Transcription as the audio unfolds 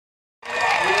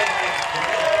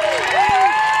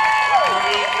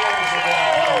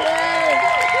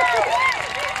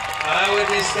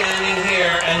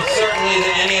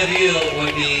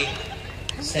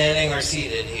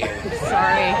here.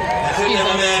 Sorry. I couldn't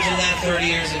have imagined that 30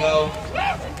 years ago.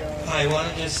 I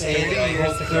want to just say that I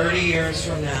hope 30 years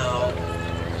from now,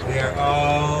 we are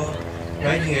all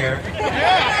right here. 30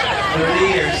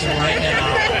 years from right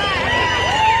now.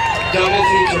 Double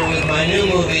feature with my new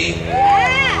movie.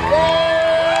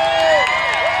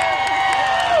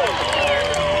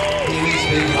 Pee-wee's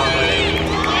Big Holiday.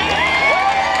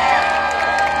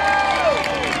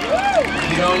 If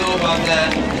you don't know about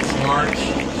that, it's March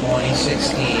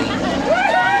 2016.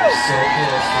 We're so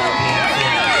close to it being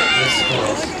finished. This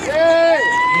close.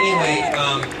 Anyway,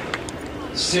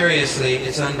 seriously,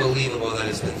 it's unbelievable that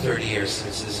it's been 30 years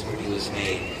since this movie was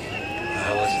made.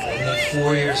 I was only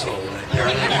 4 years old. I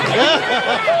barely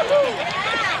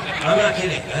I'm not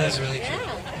kidding. That is really true.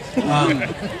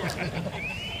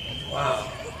 Wow.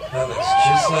 That looks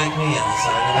just like me on the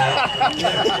side of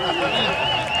that.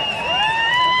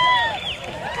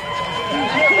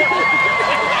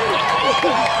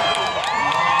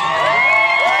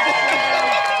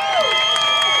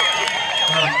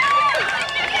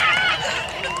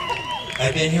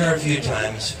 I've been here a few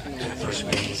times for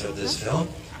screenings of this film,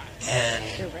 and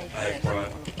I've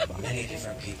brought many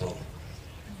different people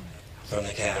from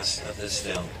the cast of this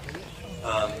film.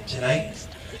 Tonight,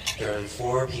 there are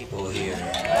 4 people here.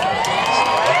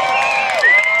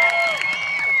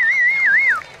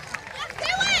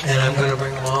 And I'm going to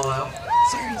bring them all out,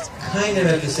 kind of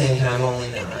at the same time, only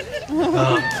not.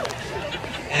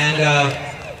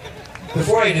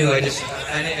 Before I do, I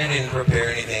didn't prepare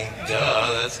anything.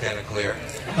 Duh, that's kind of clear.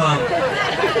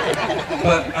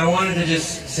 But I wanted to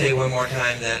just say one more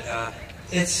time that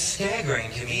it's staggering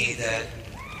to me that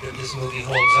this movie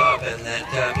holds up and that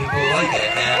people like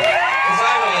it. And because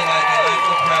I really like it, I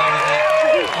feel proud of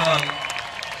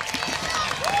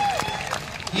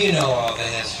it. You know all the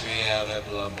history of it,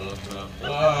 blah, blah, blah,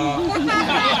 blah.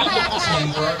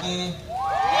 Tim Burton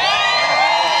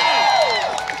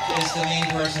is the main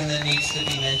person that needs to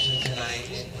be mentioned tonight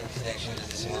in connection to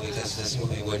this movie, because this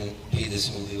movie wouldn't be this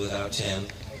movie without Tim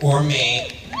or me.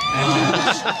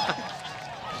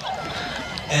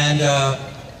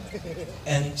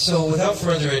 And so without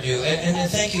further ado, and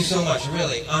thank you so much,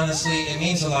 really, honestly, it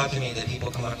means a lot to me that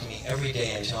people come up to me every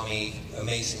day and tell me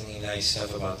amazingly nice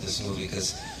stuff about this movie,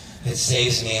 because it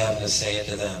saves me having to say it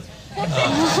to them.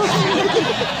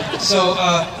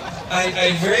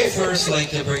 I'd very first like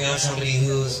to bring out somebody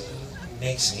who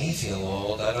makes me feel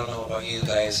old. I don't know about you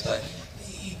guys, but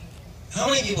how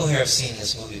many people here have seen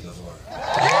this movie before?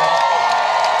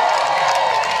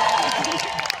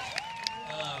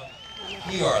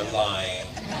 You are lying.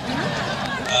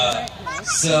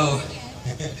 So,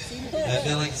 I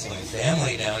feel like it's my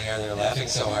family down here. They're laughing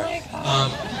so hard.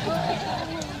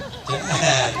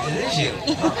 Dad, it is you.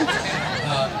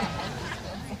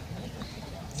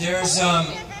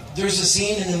 There's a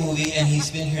scene in the movie, and he's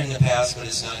been here in the past, but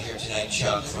it's not here tonight,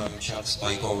 Chuck, from Chuck's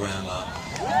Bike-O-Rama.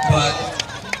 But,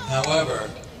 however,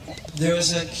 there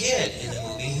was a kid in the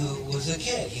movie who was a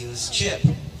kid. He was Chip.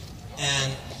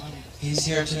 And he's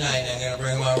here tonight, and I'm going to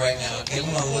bring him out right now. Give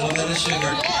him a little bit of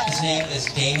sugar. His name is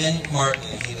Damon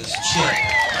Martin. He was Chip.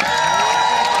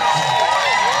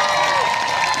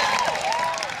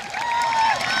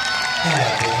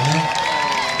 Hello, Damon.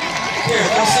 Here,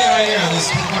 come stand right here on this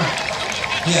part.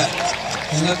 Yeah,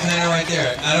 you look kind of right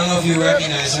there. I don't know if you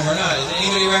recognize him or not. Does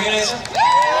anybody recognize him?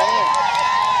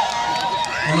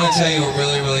 I'm going to tell you a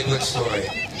really, really quick story.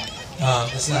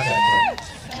 It's not that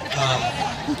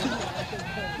quick.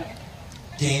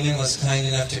 Damon was kind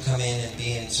enough to come in and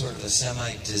be in sort of a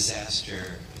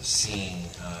semi-disaster scene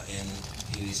in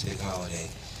Pee-wee's Big Holiday.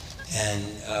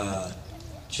 And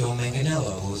Joe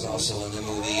Manganiello, who was also in the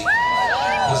movie,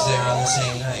 was there on the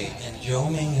same night. And Joe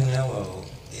Manganiello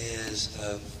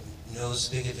knows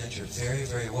Big Adventure very,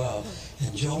 very well.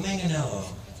 And Joe Manganiello,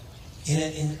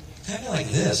 in kind of like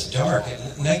this, dark,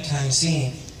 nighttime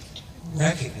scene,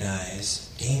 recognized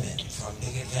Damon from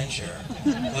Big Adventure.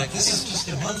 Like, this is just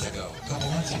a couple months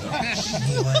ago. And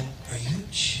he went, "Are you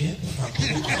Chip from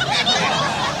Big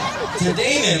Adventure?" To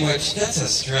Damon, which, that's a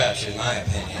stretch, in my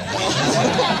opinion.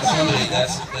 I mean,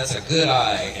 that's a good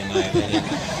eye, in my opinion.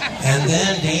 And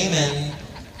then Damon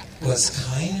was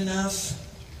kind enough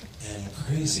and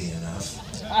crazy enough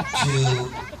to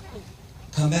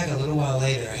come back a little while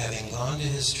later, having gone to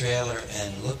his trailer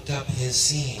and looked up his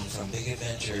scene from Big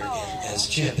Adventure as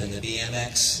Chip in the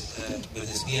BMX, with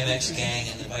his BMX gang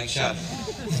in the bike shop.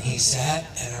 And he sat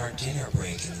at our dinner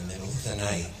break in the middle of the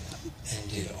night and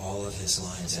did all of his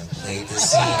lines and played the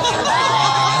scene for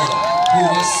Reubens, who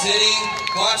was sitting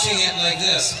watching it like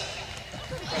this.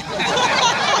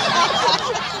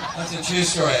 That's a true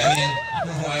story. I mean,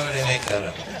 why would I make that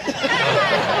up?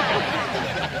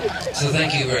 So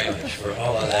thank you very much for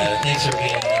all of that. Thanks for being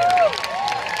here.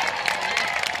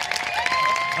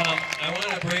 I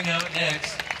want to bring out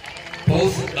next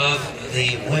both of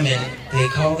the women. They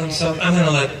call themselves, I'm going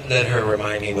to let her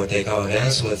remind me what they call it. It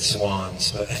ends with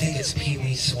swans, but I think it's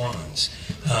Pee-wee Swans.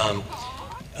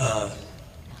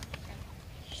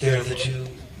 They're the two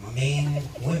main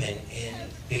women in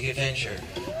Big Adventure.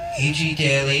 E.G.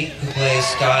 Daly, who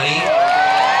plays Dottie,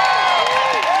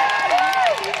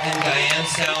 and Diane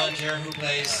Salinger, who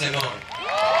plays Simone.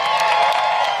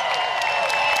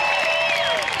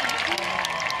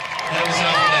 That was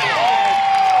alphabetical.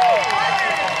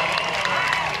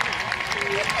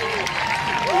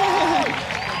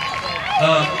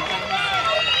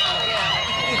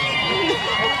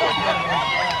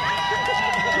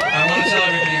 I want to tell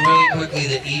everybody really quickly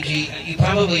that E.G. You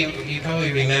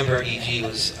probably remember E.G.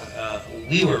 was.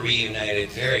 We were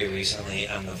reunited very recently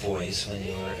on The Voice when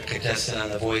you were a contestant on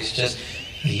The Voice just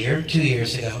a year, 2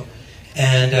 years ago,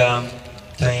 and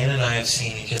Diane and I have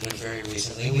seen each other very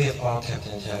recently. We have all kept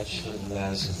in touch for the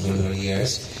last few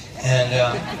years, and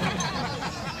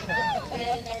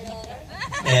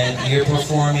you're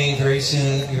performing very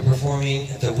soon. You're performing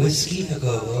at the Whiskey A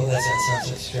Go-Go. That's on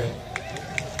Sunset Strip.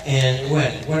 And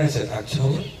when? When is it?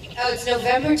 October? Oh, it's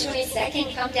November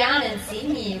 22nd. Come down and see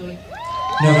me.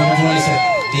 November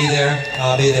 22nd. Be there.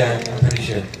 I'll be there. I'm pretty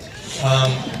sure.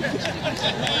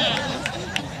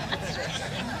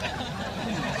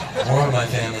 More of my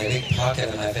family, a big pocket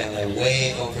of my family,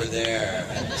 way over there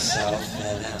in the South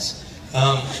Van Ness.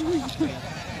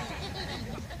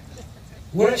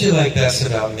 What did you like best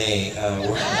about me?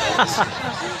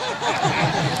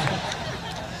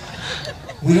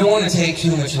 We don't want to take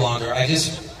too much longer.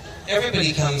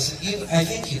 Everybody comes, I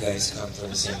think you guys come for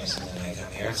the same reason that I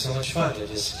come here. It's so much fun to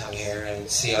just come here and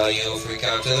see how you freak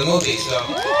out to the movie. So,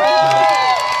 we'll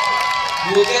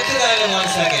get to that in 1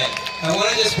 second. I want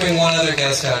to just bring one other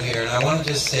guest out here, and I want to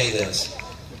just say this.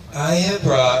 I have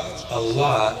brought a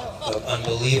lot of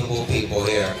unbelievable people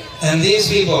here. And these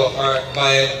people are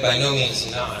by no means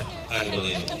not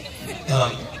unbelievable.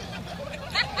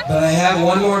 But I have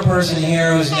one more person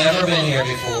here who's never been here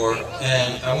before,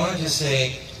 and I want to just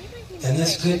say, and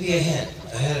this could be a hint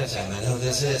ahead of time, I know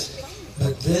this is,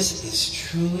 but this is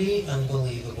truly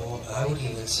unbelievable. I would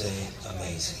even say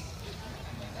amazing.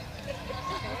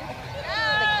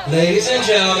 Ladies and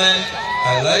gentlemen,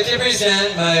 I'd like to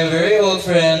present my very old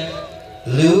friend,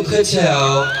 Lou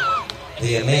Cattell,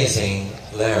 the amazing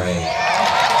Larry.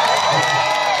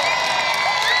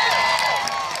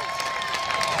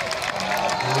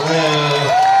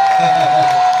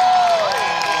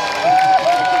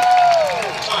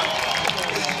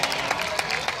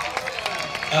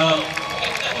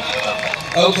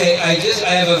 Okay, I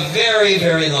have a very,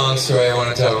 very long story I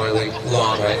want to tell really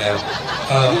long right now.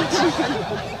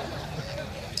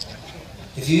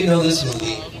 If you know this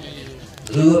movie,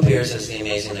 Lou appears as the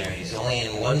amazing Larry. He's only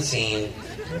in one scene.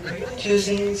 2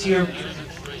 scenes,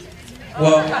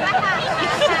 well,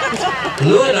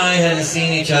 Lou and I hadn't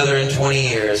seen each other in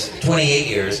 28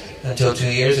 years, until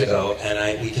 2 years ago,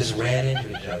 and we just ran into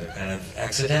each other, kind of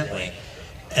accidentally.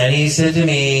 And he said to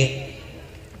me,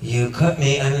 "You cut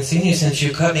me, I haven't seen you since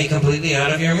you cut me completely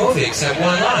out of your movie, except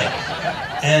one line."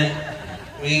 And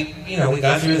we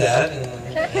got through that, and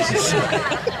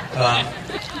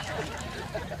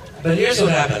but here's what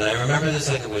happened. I remember this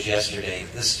like it was yesterday.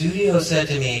 The studio said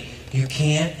to me, "You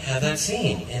can't have that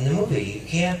scene in the movie.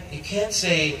 You can't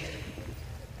say,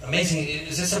 amazing,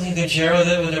 is this something you can share with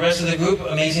the rest of the group,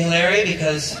 Amazing Larry?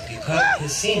 Because you cut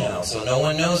his scene out, so no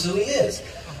one knows who he is."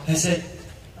 I said,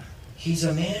 "He's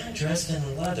a man dressed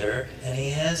in leather, and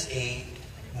he has a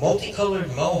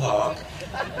multicolored mohawk,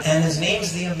 and his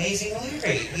name's the Amazing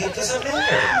Larry. It doesn't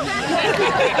matter."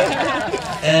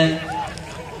 And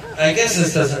I guess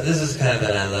this is kind of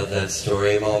an I love that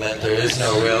story moment. There is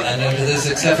no real ending to this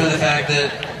except for the fact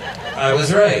that I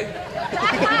was right.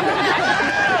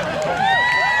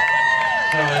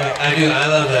 I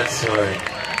love that story.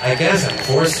 I guess I'm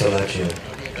forced to let you.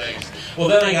 Thanks. Well,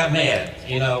 then I got mad,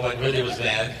 what really was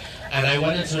mad. And I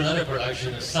went into another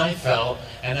production of Seinfeld,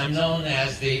 and I'm known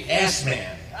as the Ass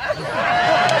Man.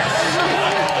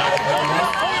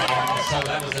 So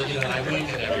that was, I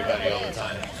wink at everybody all the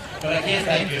time. But I can't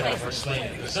thank you enough for explaining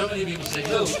it. Because so many people say,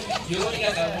 "Lou, you only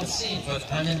got that one scene, but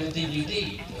I'm in the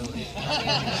DVD."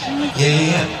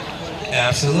 Yeah.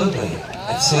 Absolutely.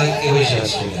 It's like it was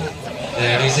yesterday. Did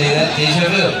everybody say that? Deja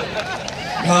vu.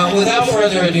 Without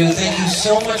further ado, thank you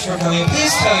so much for coming.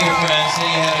 Please tell your friends that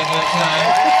you had a good time.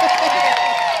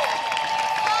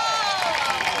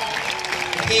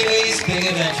 Pee-wee's Big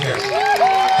Adventure.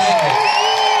 Thank you.